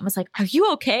to me and was like, "Are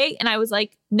you okay?" And I was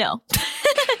like, "No."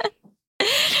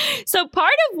 So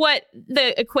part of what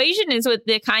the equation is with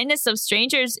the kindness of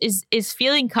strangers is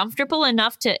feeling comfortable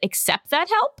enough to accept that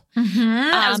help.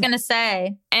 I was going to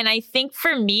say. And I think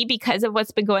for me, because of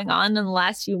what's been going on in the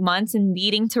last few months and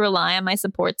needing to rely on my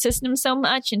support system so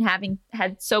much and having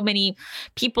had so many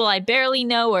people I barely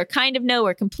know or kind of know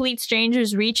or complete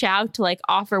strangers reach out to like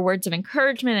offer words of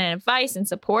encouragement and advice and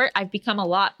support, I've become a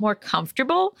lot more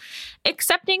comfortable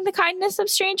accepting the kindness of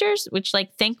strangers, which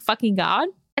like, thank fucking God.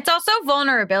 It's also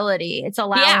vulnerability. It's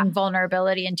allowing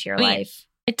vulnerability into your life.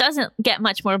 It doesn't get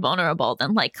much more vulnerable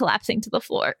than like collapsing to the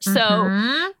floor.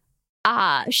 So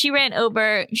she ran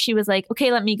over. She was like,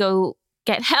 okay, let me go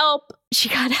get help. She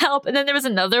got help. And then there was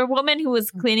another woman who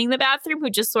was cleaning the bathroom who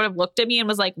just sort of looked at me and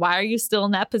was like, why are you still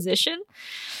in that position?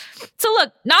 So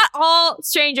look, not all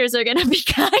strangers are going to be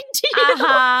kind to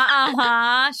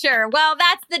you. Sure. Well,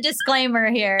 that's the disclaimer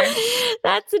here.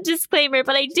 That's a disclaimer,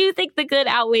 but I do think the good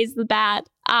outweighs the bad.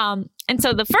 And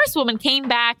so the first woman came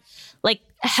back, like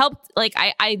helped, like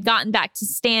I'd gotten back to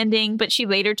standing, but she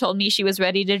later told me she was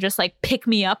ready to just like pick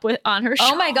me up on her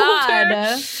shoulder. Oh my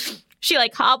God. She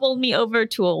like hobbled me over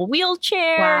to a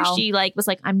wheelchair. Wow. She like was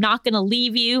like, I'm not going to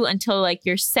leave you until like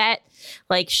you're set.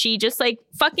 Like she just like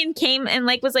fucking came and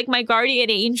like was like my guardian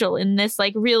angel in this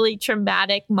like really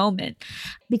traumatic moment.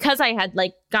 Because I had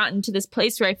like gotten to this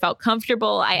place where I felt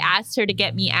comfortable, I asked her to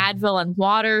get me Advil and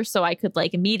water so I could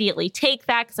like immediately take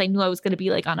that because I knew I was going to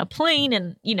be like on a plane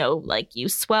and, you know, like you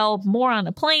swell more on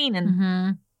a plane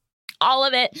and all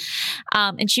of it.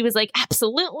 And she was like,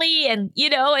 absolutely. And, you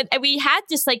know, and we had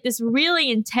just like this really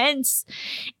intense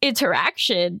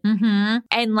interaction.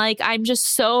 And like, I'm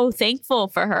just so thankful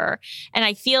for her. And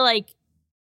I feel like,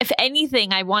 if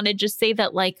anything, I want to just say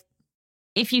that like,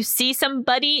 if you see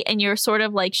somebody and you're sort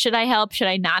of like, should I help? Should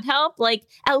I not help? Like,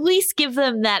 at least give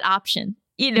them that option.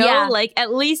 You know, like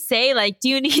at least say like, do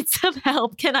you need some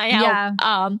help? Can I help?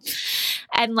 Yeah.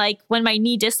 And like when my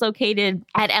knee dislocated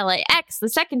at LAX the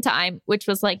second time, which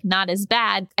was like not as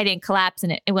bad, I didn't collapse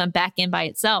and it went back in by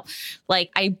itself. Like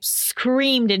I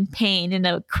screamed in pain in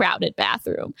a crowded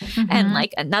bathroom. And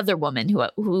like another woman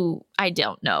who I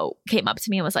don't know came up to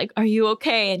me and was like, are you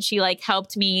okay? And she like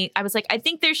helped me. I was like, I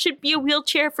think there should be a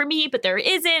wheelchair for me, but there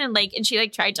isn't. And she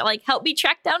like tried to like help me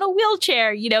track down a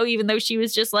wheelchair, you know, even though she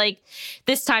was just like,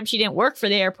 this time she didn't work for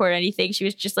the airport or anything. She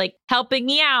was just like helping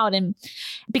me out. And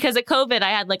because of COVID, I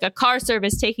had like a car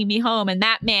service taking me home. And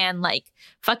that man like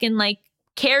fucking like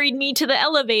carried me to the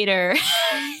elevator.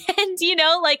 And, you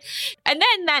know, like, and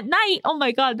then that night, oh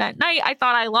my God, that night I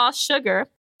thought I lost sugar.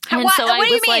 And What, so what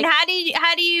do you mean? like,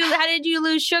 How did you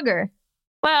lose sugar?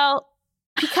 well,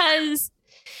 because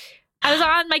I was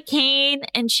on my cane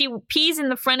and she pees in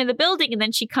the front of the building and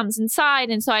then she comes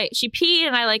inside. And so she peed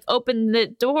and I like opened the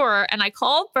door and I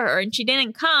called for her and she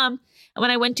didn't come. And when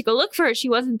I went to go look for her, she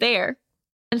wasn't there.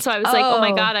 And so I was like, oh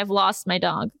my God, I've lost my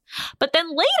dog. But then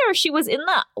later she was in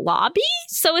the lobby.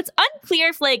 So it's unclear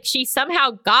if like she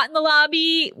somehow got in the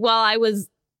lobby while I was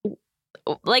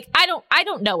like, I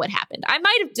don't know what happened. I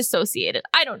might have dissociated.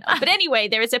 I don't know. But anyway,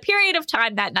 there was a period of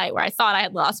time that night where I thought I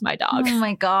had lost my dog. Oh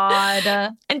my God.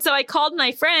 And so I called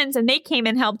my friends and they came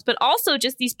and helped, but also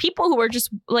just these people who were just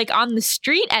like on the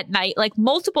street at night, like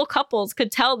multiple couples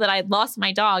could tell that I had lost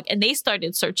my dog and they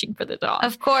started searching for the dog.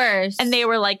 Of course. And they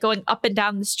were like going up and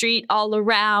down the street all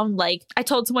around. Like I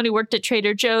told someone who worked at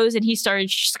Trader Joe's and he started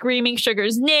screaming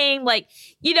Sugar's name. Like,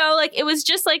 you know, like it was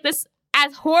just like this.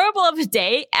 As horrible of a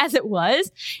day as it was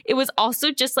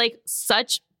also just like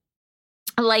such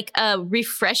like a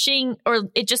refreshing, or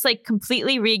it just like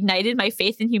completely reignited my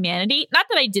faith in humanity. Not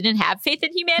that I didn't have faith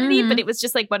in humanity, but it was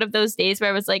just like one of those days where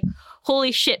I was like,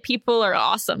 holy shit, people are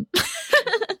awesome.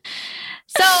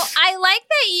 So I like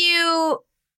that you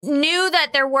knew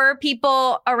that there were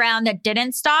people around that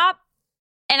didn't stop.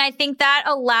 And I think that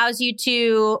allows you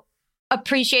to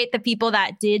appreciate the people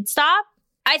that did stop.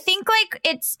 I think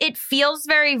like it feels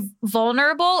very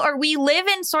vulnerable, or we live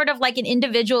in sort of like an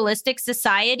individualistic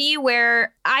society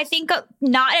where I think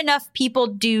not enough people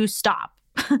do stop.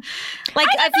 Like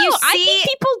if you see, I think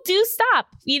people do stop,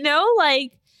 you know,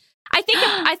 like I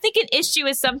think an issue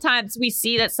is sometimes we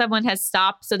see that someone has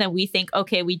stopped, so then we think,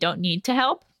 okay, we don't need to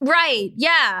help. Right.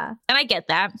 Yeah. And I get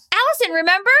that. Allison,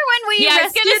 remember when we Yeah, I was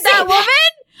rescued gonna that say woman?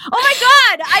 Oh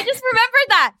my God. I just remembered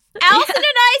that. Allison and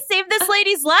I saved this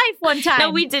lady's life one time. No,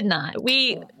 we did not.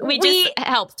 We just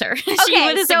helped her. She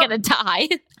Okay, wasn't so- going to die.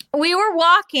 We were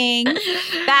walking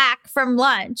back from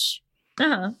lunch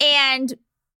and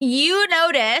you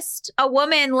noticed a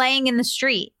woman laying in the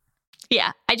street.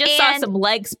 Yeah, I just saw And- some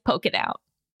legs poking out.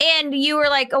 And you were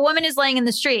like, a woman is laying in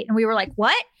the street. And we were like,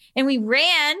 what? And we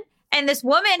ran, and this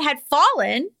woman had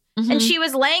fallen and she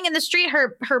was laying in the street.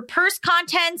 Her purse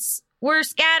contents were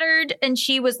scattered, and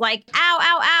she was like, ow,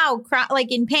 ow, ow,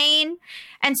 like in pain.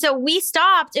 And so we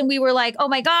stopped and we were like, oh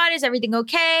my God, is everything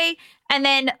okay? And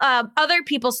then other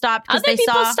people stopped because Other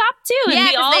people stopped too. And Yeah,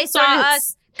 we all because they saw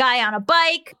us, guy on a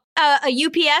bike, a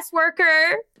UPS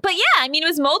worker. But yeah, I mean, it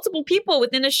was multiple people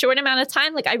within a short amount of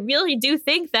time. Like, I really do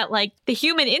think that, like, the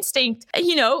human instinct,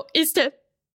 you know, is to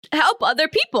help other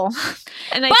people.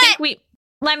 And I think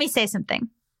let me say something.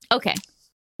 Okay.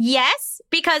 Yes,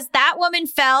 because that woman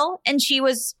fell and she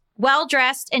was well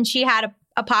dressed and she had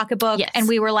a pocketbook. Yes. And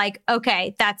we were like,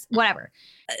 okay, that's whatever.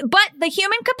 But the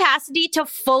human capacity to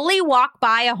fully walk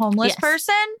by a homeless Yes.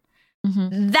 person,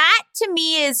 that to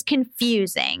me is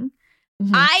confusing.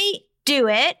 I do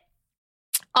it.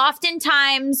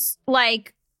 Oftentimes,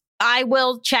 like, I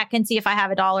will check and see if I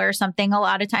have $1 or something. A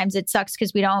lot of times it sucks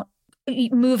because we don't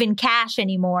move in cash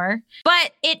anymore.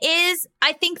 But it is,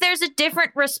 I think there's a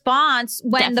different response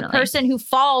when the Definitely. person who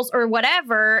falls or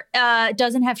whatever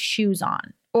doesn't have shoes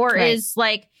on or Right. is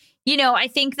like, you know, I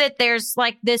think that there's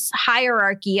like this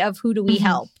hierarchy of who do we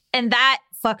help. And that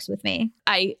fucks with me.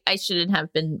 I shouldn't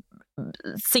have been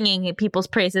singing people's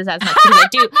praises as much as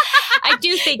I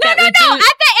do think that we At do. the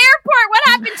airport, what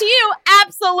happened to you?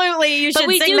 Absolutely, you should But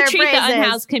we sing do their treat praises. the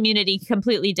unhoused community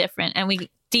completely different, and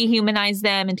we dehumanize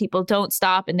them, and people don't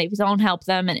stop, and they don't help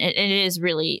them, and it is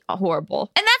really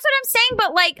horrible. And that's what I'm saying.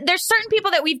 But like, there's certain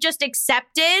people that we've just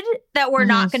accepted that we're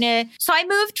not going to. So I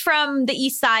moved from the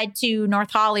East Side to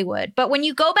North Hollywood. But when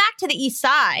you go back to the East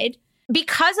Side,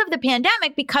 because of the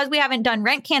pandemic, because we haven't done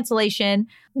rent cancellation,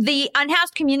 the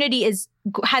unhoused community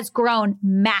has grown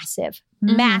massive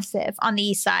on the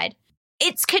East Side.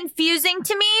 It's confusing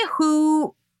to me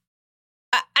who.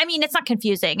 I mean, it's not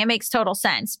confusing. It makes total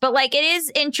sense. But like, it is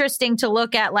interesting to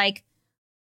look at like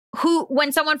who,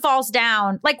 when someone falls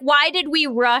down, like, why did we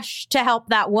rush to help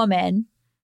that woman?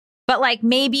 But like,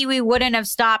 maybe we wouldn't have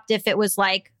stopped if it was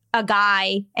like a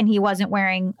guy and he wasn't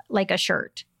wearing like a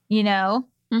shirt, you know?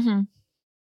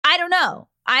 I don't know.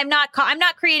 I'm not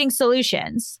creating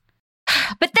solutions.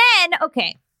 But then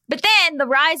the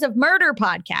rise of murder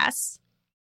podcasts.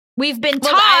 We've been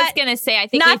Well, I was taught gonna say, I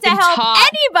think not we've to been help taught.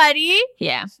 anybody.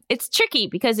 Yeah, it's tricky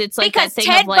because it's like Because that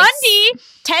thing Ted of like,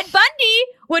 Bundy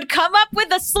would come up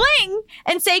with a sling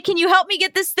and say, "Can you help me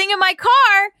get this thing in my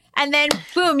car?" And then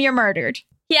boom, you're murdered.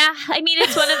 Yeah, I mean,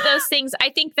 it's one of those things. I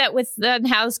think that with the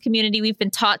unhoused community, we've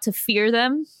been taught to fear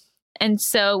them, and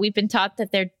so we've been taught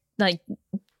that they're like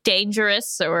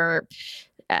dangerous or,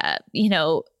 you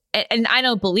know. And I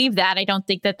don't believe that. I don't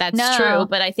think that that's No. true,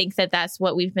 but I think that that's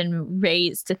what we've been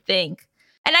raised to think.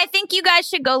 And I think you guys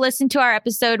should go listen to our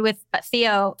episode with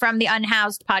Theo from the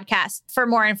Unhoused podcast for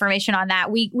more information on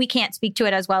that. We can't speak to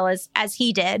it as well as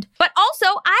he did. But also,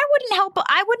 I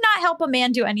would not help a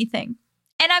man do anything.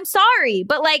 And I'm sorry,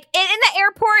 but like in the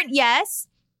airport, yes.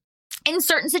 In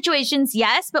certain situations,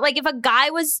 yes. But like if a guy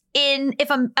was if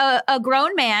a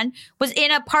grown man was in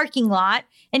a parking lot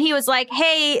and he was like,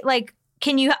 hey, like,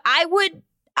 can you, I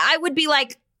would be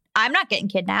like, I'm not getting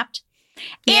kidnapped.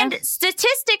 Yeah. And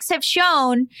statistics have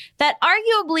shown that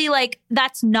arguably, like,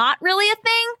 that's not really a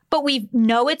thing, but we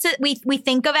know we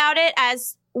think about it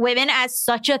as women as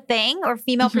such a thing, or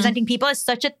female presenting people as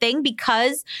such a thing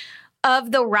because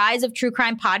of the rise of true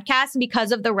crime podcasts and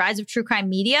because of the rise of true crime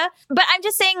media. But I'm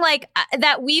just saying, like,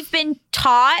 that we've been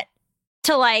taught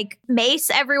to like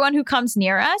mace everyone who comes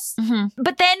near us.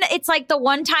 But then it's like the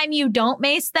one time you don't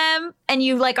mace them and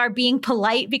you like are being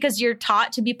polite because you're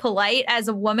taught to be polite as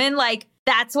a woman, like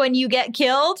that's when you get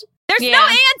killed. There's no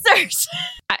answers.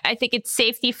 I think it's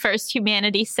safety first,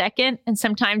 humanity second. And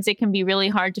sometimes it can be really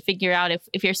hard to figure out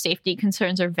if your safety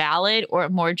concerns are valid or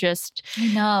more just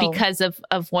because of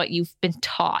what you've been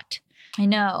taught. I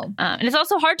know. And it's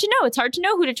also hard to know. It's hard to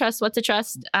know who to trust, what to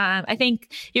trust. I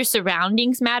think your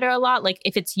surroundings matter a lot. Like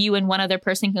if it's you and one other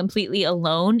person completely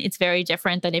alone, it's very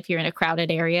different than if you're in a crowded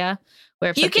area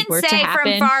where if You something can were to say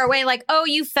happen. from far away, like, oh,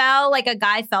 you fell, like a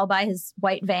guy fell by his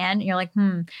white van. And you're like,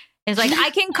 It's like, I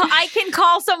can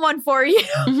call someone for you,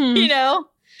 you know?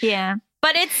 Yeah.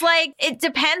 But it's like, it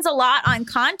depends a lot on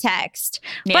context.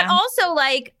 Yeah. But also,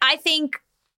 like, I think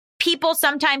people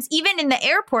sometimes, even in the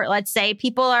airport, let's say,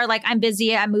 people are like, I'm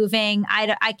busy, I'm moving,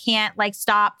 I can't like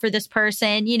stop for this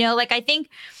person, you know? Like, I think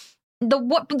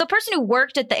the person who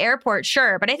worked at the airport,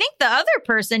 sure. But I think the other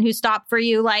person who stopped for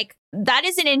you, like, that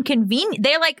is an inconvenience.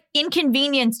 They're like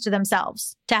inconvenience to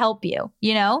themselves to help you,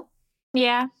 you know?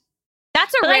 Yeah.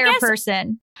 That's a But I rare guess-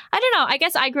 person. I don't know. I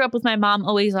guess I grew up with my mom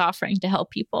always offering to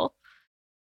help people.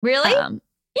 Really?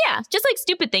 Yeah, just like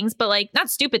stupid things, but like not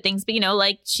stupid things, but you know,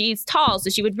 like she's tall, so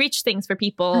she would reach things for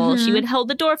people. She would hold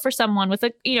the door for someone with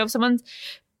a, you know, if someone's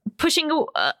pushing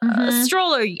a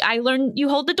stroller. I learned you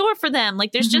hold the door for them.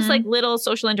 Like there's just like little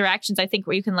social interactions, I think,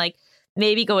 where you can like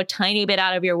maybe go a tiny bit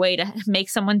out of your way to make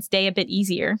someone's day a bit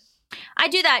easier. I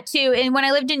do that too. And when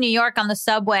I lived in New York on the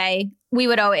subway, we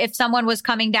would, if someone was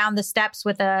coming down the steps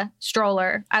with a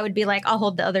stroller, I would be like, I'll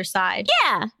hold the other side.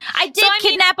 Yeah. I did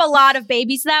kidnap a lot of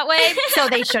babies that way, so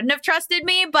they shouldn't have trusted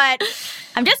me, but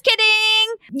I'm just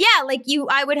kidding. Yeah, like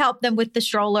I would help them with the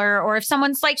stroller, or if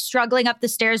someone's like struggling up the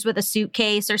stairs with a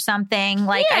suitcase or something,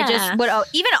 like I just would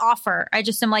even offer. I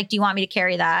just am like, do you want me to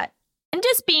carry that? And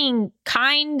just being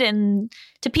kind and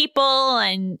to people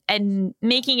and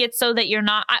making it so that you're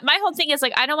not. My whole thing is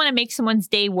like, I don't want to make someone's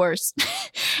day worse.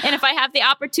 And if I have the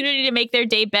opportunity to make their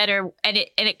day better and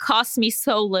it costs me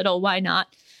so little, why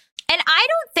not? And I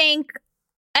don't think,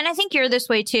 and I think you're this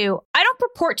way too, I don't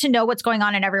purport to know what's going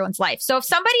on in everyone's life. So if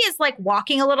somebody is like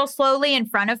walking a little slowly in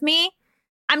front of me,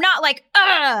 I'm not like,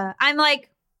 ugh. I'm like,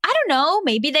 I don't know,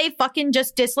 maybe they fucking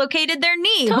just dislocated their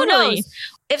knee. Totally. Who knows?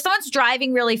 If someone's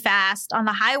driving really fast on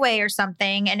the highway or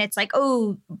something and it's like,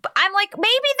 oh, I'm like,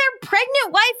 maybe their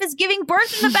pregnant wife is giving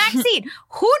birth in the backseat.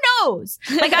 Who knows?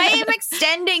 Like I am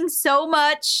extending so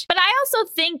much. But I also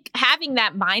think having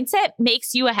that mindset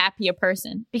makes you a happier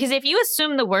person. Because if you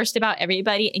assume the worst about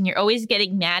everybody and you're always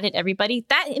getting mad at everybody,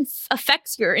 that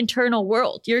affects your internal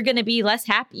world. You're going to be less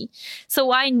happy. So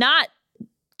why not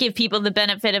give people the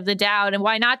benefit of the doubt, and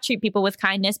why not treat people with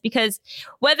kindness? Because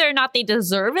whether or not they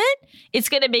deserve it, it's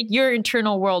going to make your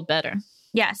internal world better.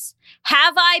 Yes.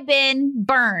 Have I been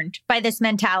burned by this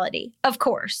mentality? Of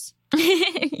course.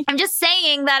 I'm just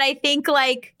saying that I think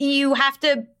like you have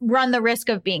to run the risk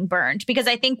of being burned, because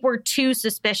I think we're too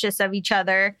suspicious of each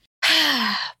other.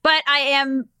 But I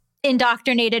am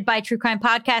indoctrinated by true crime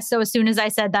podcasts. So as soon as I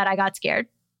said that, I got scared.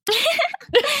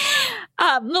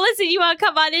 Melissa, you want to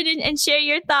come on in and share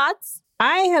your thoughts?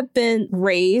 I have been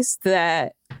raised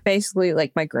that basically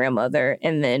like my grandmother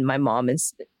and then my mom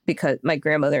is, because my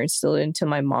grandmother instilled into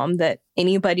my mom that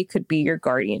anybody could be your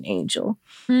guardian angel.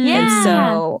 Yeah. And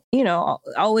so, you know,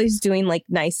 always doing like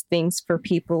nice things for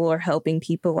people or helping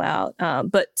people out,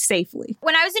 but safely.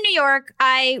 When I was in New York,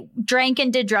 I drank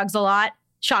and did drugs a lot.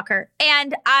 Shocker.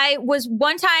 And I was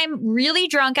one time really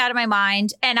drunk out of my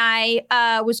mind, and I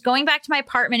was going back to my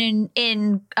apartment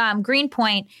in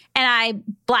Greenpoint, and I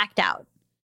blacked out.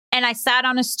 And I sat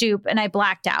on a stoop and I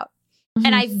blacked out. Mm-hmm.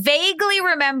 And I vaguely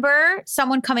remember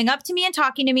someone coming up to me and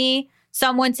talking to me,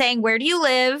 someone saying, "Where do you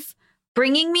live?"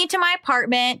 Bringing me to my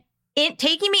apartment,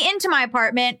 taking me into my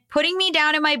apartment, putting me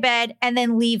down in my bed, and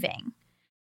then leaving.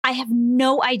 I have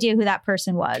no idea who that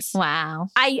person was. Wow.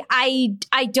 I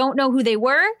don't know who they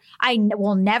were. I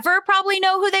will never probably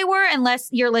know who they were unless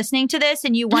you're listening to this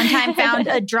and you one time found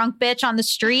a drunk bitch on the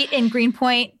street in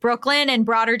Greenpoint, Brooklyn, and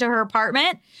brought her to her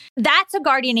apartment. That's a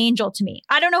guardian angel to me.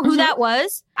 I don't know who that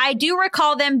was. I do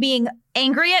recall them being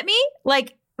angry at me,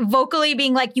 like vocally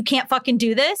being like, you can't fucking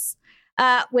do this,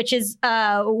 which is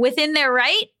within their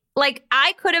right. Like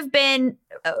I could have been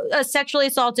sexually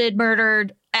assaulted,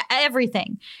 murdered,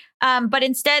 everything. But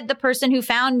instead, the person who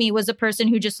found me was a person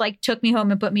who just like took me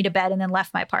home and put me to bed and then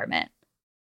left my apartment.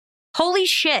 Holy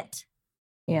shit.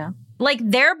 Yeah. Like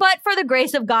there, but for the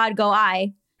grace of God, go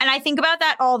I. And I think about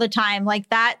that all the time. Like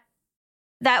that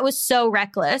was so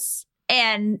reckless,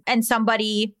 and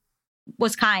somebody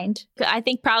was kind. I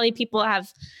think probably people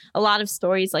have a lot of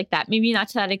stories like that. Maybe not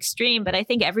to that extreme, but I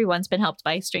think everyone's been helped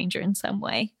by a stranger in some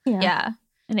way. Yeah.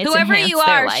 And it's whoever you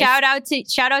are, life. shout out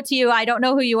to you. I don't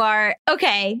know who you are.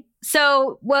 Okay,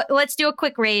 so let's do a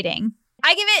quick rating.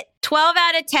 I give it 12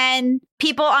 out of 10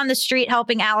 people on the street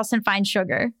helping Allison find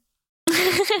sugar.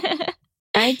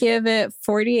 I give it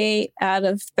 48 out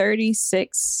of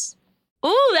 36.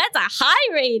 Ooh, that's a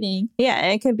high rating. Yeah,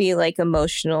 and it can be like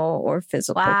emotional or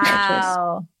physical purchase.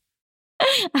 Wow.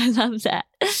 I love that.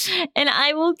 And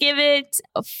I will give it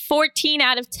 14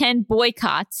 out of 10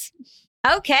 boycotts.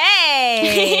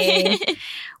 Okay.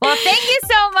 Well, thank you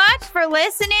so much for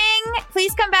listening.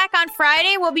 Please come back on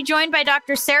Friday. We'll be joined by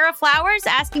Dr. Sarah Flowers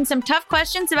asking some tough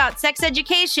questions about sex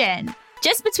education.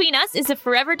 Just Between Us is a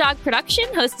Forever Dog production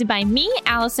hosted by me,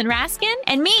 Allison Raskin,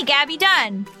 And me, Gabby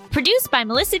Dunn. Produced by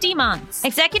Melissa D. Monts.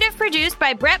 Executive produced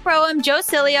by Brett Broem, Joe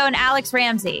Cilio, and Alex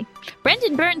Ramsey.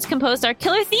 Brendan Burns composed our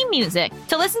killer theme music.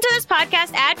 To listen to this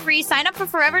podcast ad-free, sign up for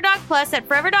Forever Dog Plus at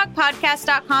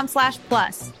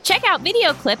foreverdogpodcast.com/plus. Check out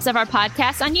video clips of our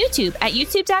podcast on YouTube at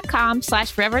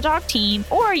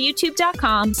youtube.com/foreverdogteam or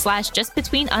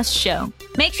youtube.com/justbetweenusshow.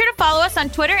 Make sure to follow us on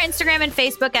Twitter, Instagram, and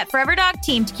Facebook at Forever Dog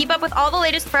Team to keep up with all the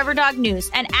latest Forever Dog news,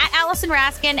 and at Allison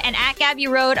Raskin and at Gabby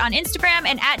Road on Instagram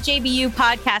and at JBU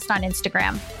Podcast on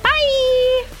Instagram.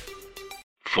 Bye!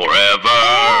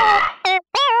 Forever